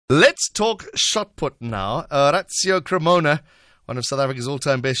Let's talk shot put now. Orazio CREMONA, one of South Africa's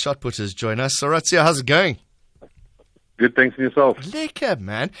all-time best shot putters, join us. Orazio, how's it going? Good, thanks for yourself. Lekker,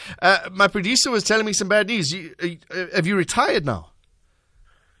 man. My producer was telling me some bad news. Have you retired now?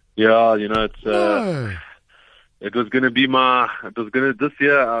 Yeah, it was going to be this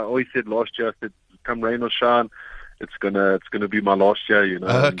year. I always said last year, I said, come rain or shine, it's gonna be my last year,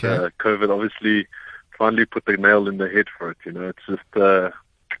 Okay. And, COVID obviously finally put the nail in the head for it, It's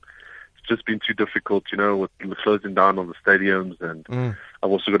just been too difficult, with the closing down of the stadiums, and I've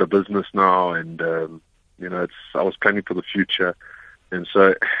also got a business now, and I was planning for the future, and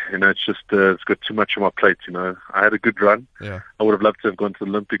so it's just it's got too much on my plate. I had a good run. Yeah. I would have loved to have gone to the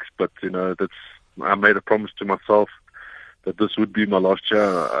Olympics, but I made a promise to myself that this would be my last year.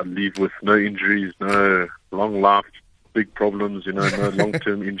 I'd leave with no injuries, no long life, big problems, no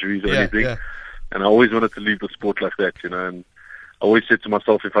long-term injuries or anything. Yeah. And I always wanted to leave the sport like that, and I always said to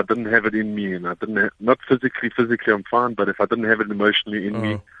myself, if I didn't have it in me, and I didn't not physically I'm fine, but if I didn't have it emotionally in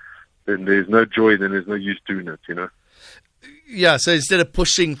me, then there's no joy, then there's no use doing it, Yeah, so instead of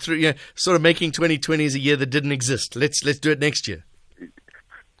pushing through, sort of making 2020 as a year that didn't exist, let's do it next year.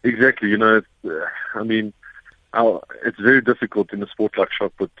 Exactly, it's very difficult in a sport like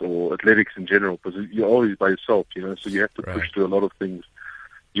shot put or athletics in general, because you're always by yourself, so you have to push through a lot of things.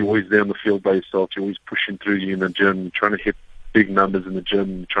 You're always there on the field by yourself. You're always pushing through. You in the gym, you're trying to hit big numbers in the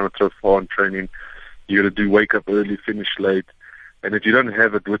gym, you're trying to throw far in training. You got to wake up early, finish late. And if you don't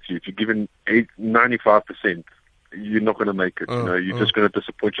have it with you, if you're given 95%, you're not going to make it. You're just going to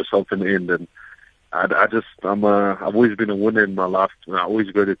disappoint yourself in the end. And I've always been a winner in my life. And I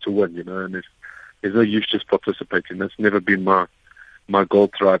always go there to win, and there's no use just participating. That's never been my goal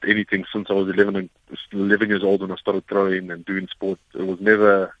throughout anything since I was 11 years old when I started throwing and doing sport. It was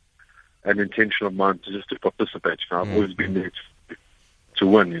never an intention of mine to participate. I've always been there to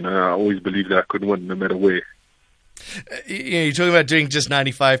win. I always believed that I could win no matter where. You're talking about doing just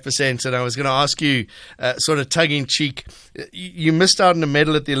 95%, and I was going to ask you, sort of tongue-in-cheek, you missed out on a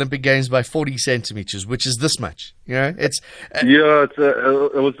medal at the Olympic Games by 40 centimeters, which is this much. It was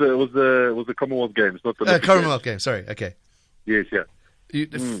the Commonwealth Games, not the Olympic Commonwealth Games. Sorry, okay. Yes, yeah.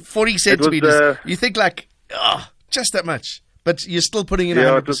 40 centimeters. You think just that much, but you're still putting in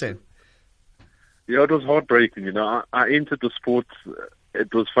 100%. It was heartbreaking. I entered the sport.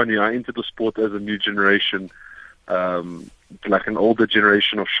 It was funny. I entered the sport as a new generation. Like an older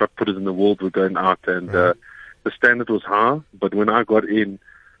generation of shot putters in the world were going out, and the standard was high. But when I got in,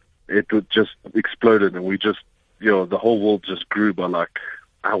 it just exploded, and we just, the whole world just grew by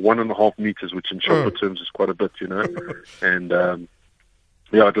 1.5 meters, which in shot put terms is quite a bit, And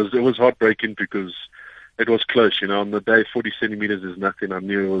it was heartbreaking because it was close. On the day 40 centimeters is nothing. I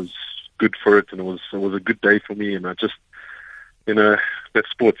knew it was good for it, and it was a good day for me, and I just. That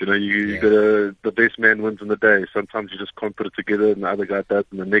sport, you got the best man wins in the day. Sometimes you just can't put it together, and the other guy does,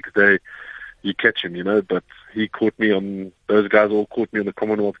 and the next day you catch him, But those guys all caught me on the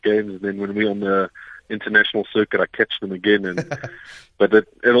Commonwealth Games, and then when we're on the international circuit, I catch them again. But it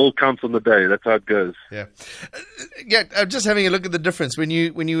all counts on the day. That's how it goes. Yeah. I'm just having a look at the difference. When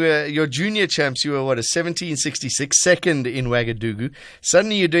you were your junior champs, you were a 17.66, second in Ouagadougou.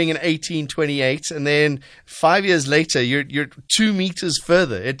 Suddenly you're doing an 18.28, and then 5 years later you're 2 meters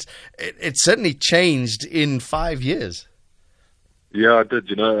further. It certainly changed in 5 years. Yeah, I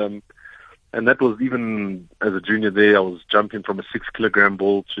did. And that was even as a junior there. I was jumping from a 6 kilogram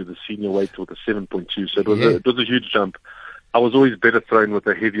ball to the senior weight with a 7.2. So it was a huge jump. I was always better thrown with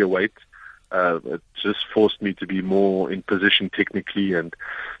a heavier weight. It just forced me to be more in position technically, and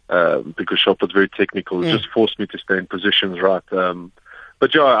because shot was very technical, it just forced me to stay in positions right.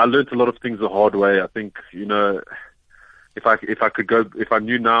 But I learned a lot of things the hard way. I think if I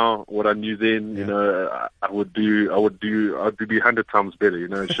knew now what I knew then, I would be 100 times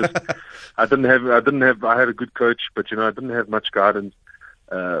better. It's just I had a good coach, but I didn't have much guidance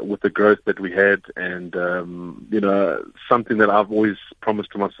with the growth that we had, and something that I've always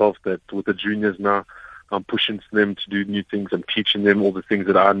promised to myself, that with the juniors now, I'm pushing them to do new things. I'm teaching them all the things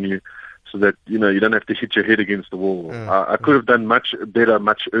that I knew, so that you don't have to hit your head against the wall. I could have done much better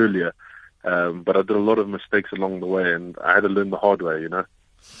much earlier. But I did a lot of mistakes along the way, and I had to learn the hard way,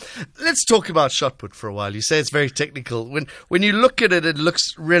 Let's talk about shot put for a while. You say it's very technical. When you look at it, it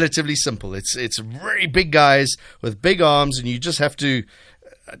looks relatively simple. It's very big guys with big arms, and you just have to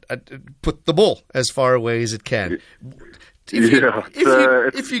put the ball as far away as it can.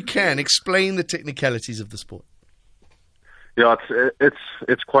 If you can, explain the technicalities of the sport. Yeah,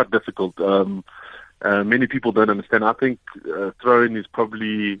 it's quite difficult. Many people don't understand. I think throwing is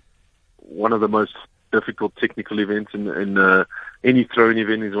probably one of the most difficult technical event in any throwing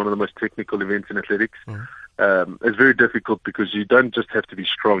event is one of the most technical events in athletics. It's very difficult because you don't just have to be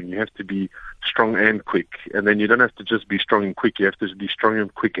strong. You have to be strong and quick. And then you don't have to just be strong and quick. You have to be strong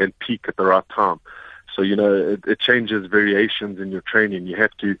and quick and peak at the right time. So, it changes variations in your training. You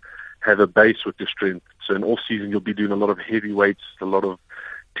have to have a base with your strength. So in off-season, you'll be doing a lot of heavy weights, a lot of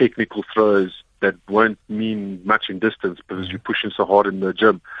technical throws that won't mean much in distance because you're pushing so hard in the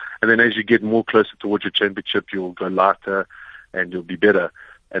gym. And then as you get more closer towards your championship, you'll go lighter and you'll be better.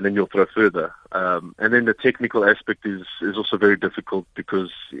 And then you'll throw further. And then the technical aspect is also very difficult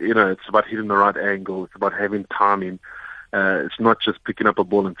because, it's about hitting the right angle. It's about having timing. It's not just picking up a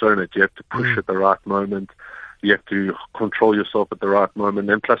ball and throwing it. You have to push at the right moment. You have to control yourself at the right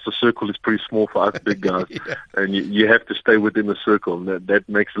moment. And plus the circle is pretty small for us big guys. And you have to stay within the circle. And that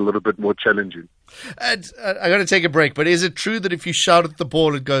makes it a little bit more challenging. And I got to take a break, but is it true that if you shout at the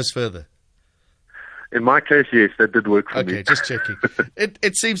ball, it goes further? In my case, yes, that did work for me. Okay, just checking.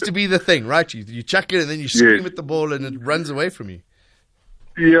 It seems to be the thing, right? You chuck it and then you scream at the ball and it runs away from you.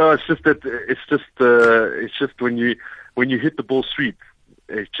 Yeah, it's just when you hit the ball sweet,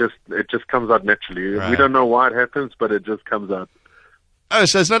 it just comes out naturally. Right. We don't know why it happens, but it just comes out. Oh,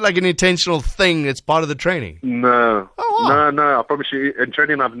 so it's not like an intentional thing. It's part of the training. No. Oh, wow. No. I promise you. In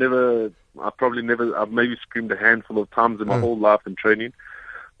training, I've maybe screamed a handful of times in my whole life in training.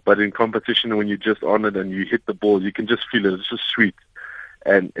 But in competition, when you're just on it and you hit the ball, you can just feel it. It's just sweet,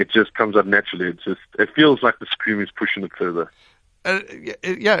 and it just comes out naturally. It feels like the scream is pushing it further.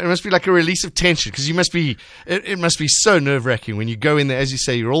 It must be like a release of tension because it must be so nerve-wracking when you go in there, as you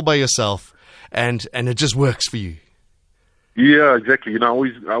say, you're all by yourself, and it just works for you. Yeah, exactly.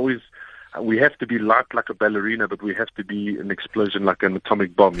 We have to be light like a ballerina, but we have to be an explosion like an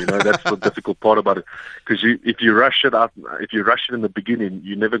atomic bomb. That's the difficult part about it. Because if you rush it in the beginning,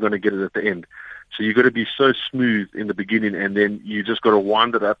 you're never going to get it at the end. So you got to be so smooth in the beginning, and then you just got to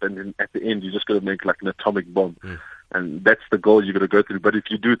wind it up, and then at the end, you just got to make like an atomic bomb. And that's the goal you got to go through. But if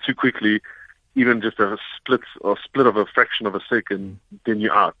you do it too quickly, even just a split of a fraction of a second, then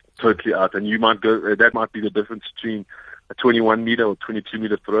you're out, totally out. And you might go. That might be the difference between a 21-meter or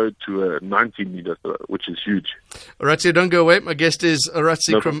 22-meter throw to a 19-meter throw, which is huge. Orazio, don't go away. My guest is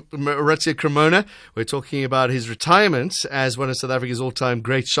Orazio CREMONA. We're talking about his retirement as one of South Africa's all-time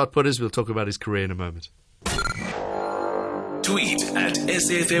great shot putters. We'll talk about his career in a moment. Tweet at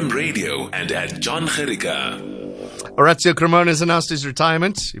SAFM Radio and at John Gericka. Orazio CREMONA has announced his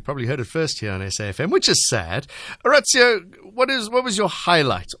retirement. You probably heard it first here on SAFM, which is sad. Orazio, what was your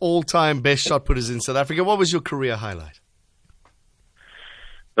highlight? All-time best shot putters in South Africa. What was your career highlight?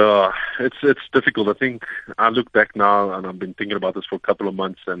 It's difficult. I think I look back now, and I've been thinking about this for a couple of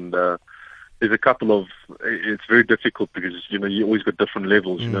months, and there's a couple of. It's very difficult because you always got different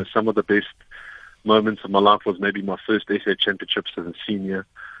levels. Some of the best moments of my life was maybe my first SA Championships as a senior.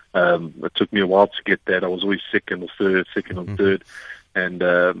 It took me a while to get that. I was always second or third, and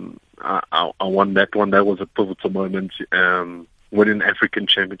I won that one. That was a pivotal moment. Winning African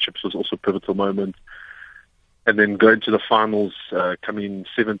Championships was also a pivotal moment. And then going to the finals, coming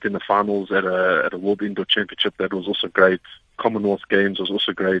seventh in the finals at a World Indoor Championship, that was also great. Commonwealth Games was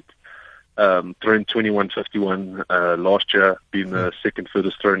also great. Throwing 21.51 last year, being the second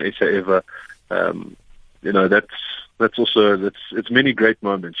furthest throw in SA ever. It's many great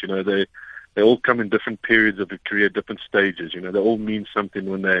moments. They all come in different periods of your career, different stages. They all mean something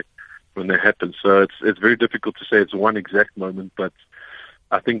when they happen. So it's very difficult to say it's one exact moment, but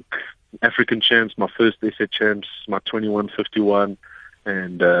I think African champs, my first SA champs, my 21.51,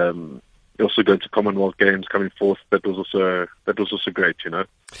 and also going to Commonwealth Games coming fourth. That was also great.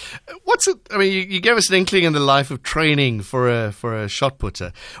 What's it? I mean, you gave us an inkling in the life of training for a shot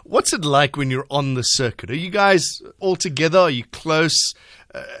putter. What's it like when you're on the circuit? Are you guys all together? Are you close?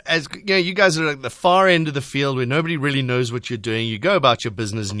 You guys are at the far end of the field where nobody really knows what you're doing. You go about your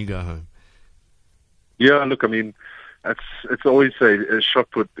business and you go home. Yeah, look, I mean, it's always a shot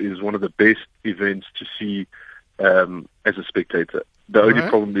put is one of the best events to see as a spectator. The only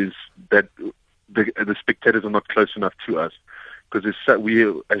problem is that the spectators are not close enough to us because we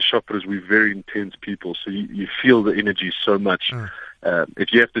as shot putters, we're very intense people, so you feel the energy so much.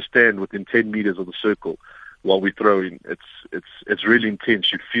 If you have to stand within 10 meters of the circle while we're throwing, it's really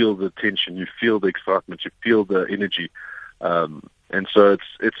intense. You feel the tension, you feel the excitement, you feel the energy. And so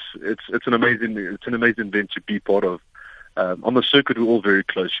it's an amazing event to be part of. On the circuit, we're all very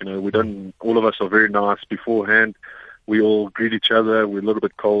close. All of us are very nice beforehand. We all greet each other. We're a little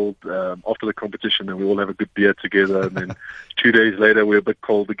bit cold after the competition, and we all have a good beer together. And then 2 days later, we're a bit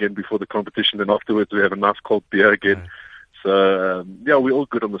cold again before the competition. Then afterwards, we have a nice cold beer again. So yeah, we're all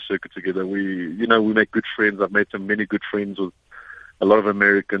good on the circuit together. We make good friends. I've made many good friends with a lot of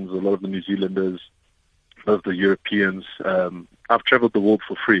Americans, a lot of the New Zealanders, a lot of the Europeans. I've traveled the world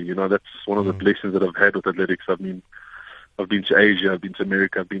for free. That's one of the blessings that I've had with athletics. I've been to Asia, I've been to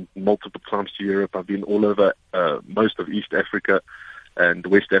America, I've been multiple times to Europe. I've been all over most of East Africa and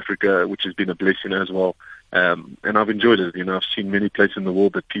West Africa, which has been a blessing as well. And I've enjoyed it. I've seen many places in the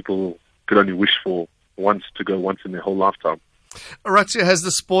world that people could only wish for once in their whole lifetime. Orazio, has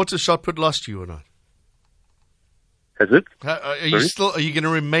the sport of shot put lost you or not? Has it? Are you going to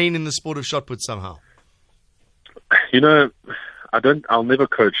remain in the sport of shot put somehow? I'll never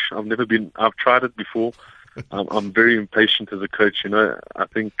coach. I've tried it before. I'm very impatient as a coach. I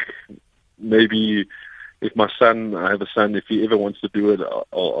think maybe if I have a son, if he ever wants to do it,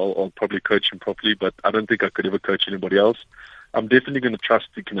 I'll probably coach him properly, but I don't think I could ever coach anybody else. I'm definitely going to try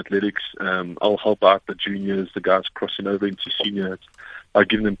sticking athletics. I'll help out the juniors, the guys crossing over into seniors. I'll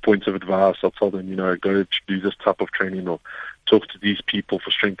give them points of advice. I'll tell them, go do this type of training or talk to these people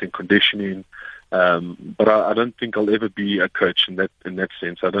for strength and conditioning. But I don't think I'll ever be a coach in that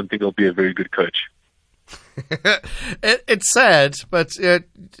sense. I don't think I'll be a very good coach. It's sad, but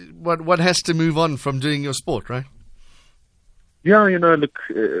one has to move on from doing your sport, right? Yeah, look,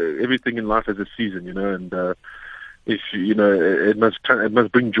 everything in life has a season, and if it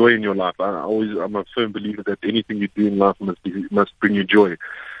must bring joy in your life. I'm a firm believer that anything you do in life must bring you joy.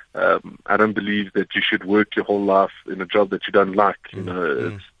 I don't believe that you should work your whole life in a job that you don't like.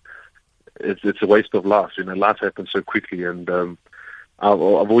 It's a waste of life. Life happens so quickly, and I've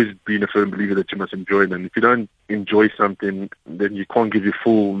always been a firm believer that you must enjoy it. And if you don't enjoy something, then you can't give your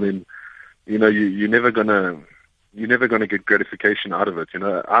full. Then you're never gonna get gratification out of it.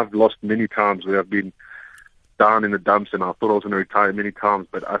 I've lost many times where I've been down in the dumps and I thought I was going to retire many times,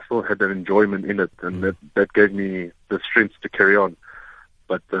 but I still had that enjoyment in it, and that gave me the strength to carry on.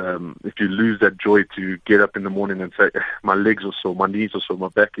 But if you lose that joy to get up in the morning and say, my legs are sore, my knees are sore, my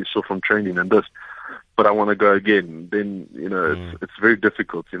back is sore from training and this, but I want to go again, then, it's very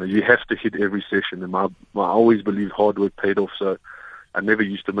difficult. You have to hit every session. And I always believed hard work paid off, so I never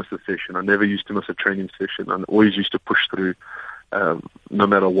used to miss a session. I never used to miss a training session. I always used to push through no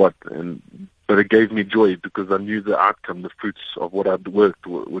matter what. But it gave me joy because I knew the outcome, the fruits of what I'd worked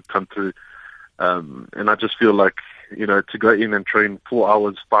would come through. And I just feel like, to go in and train 4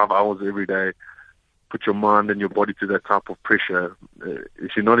 hours, 5 hours every day, put your mind and your body to that type of pressure.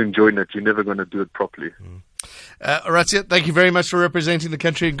 If you're not enjoying it, you're never going to do it properly. Orazio, thank you very much for representing the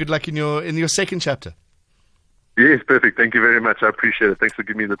country, and good luck in your second chapter. Yes, perfect. Thank you very much. I appreciate it. Thanks for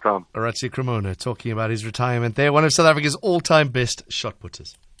giving me the time. Orazio CREMONA talking about his retirement there, one of South Africa's all-time best shot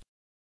putters.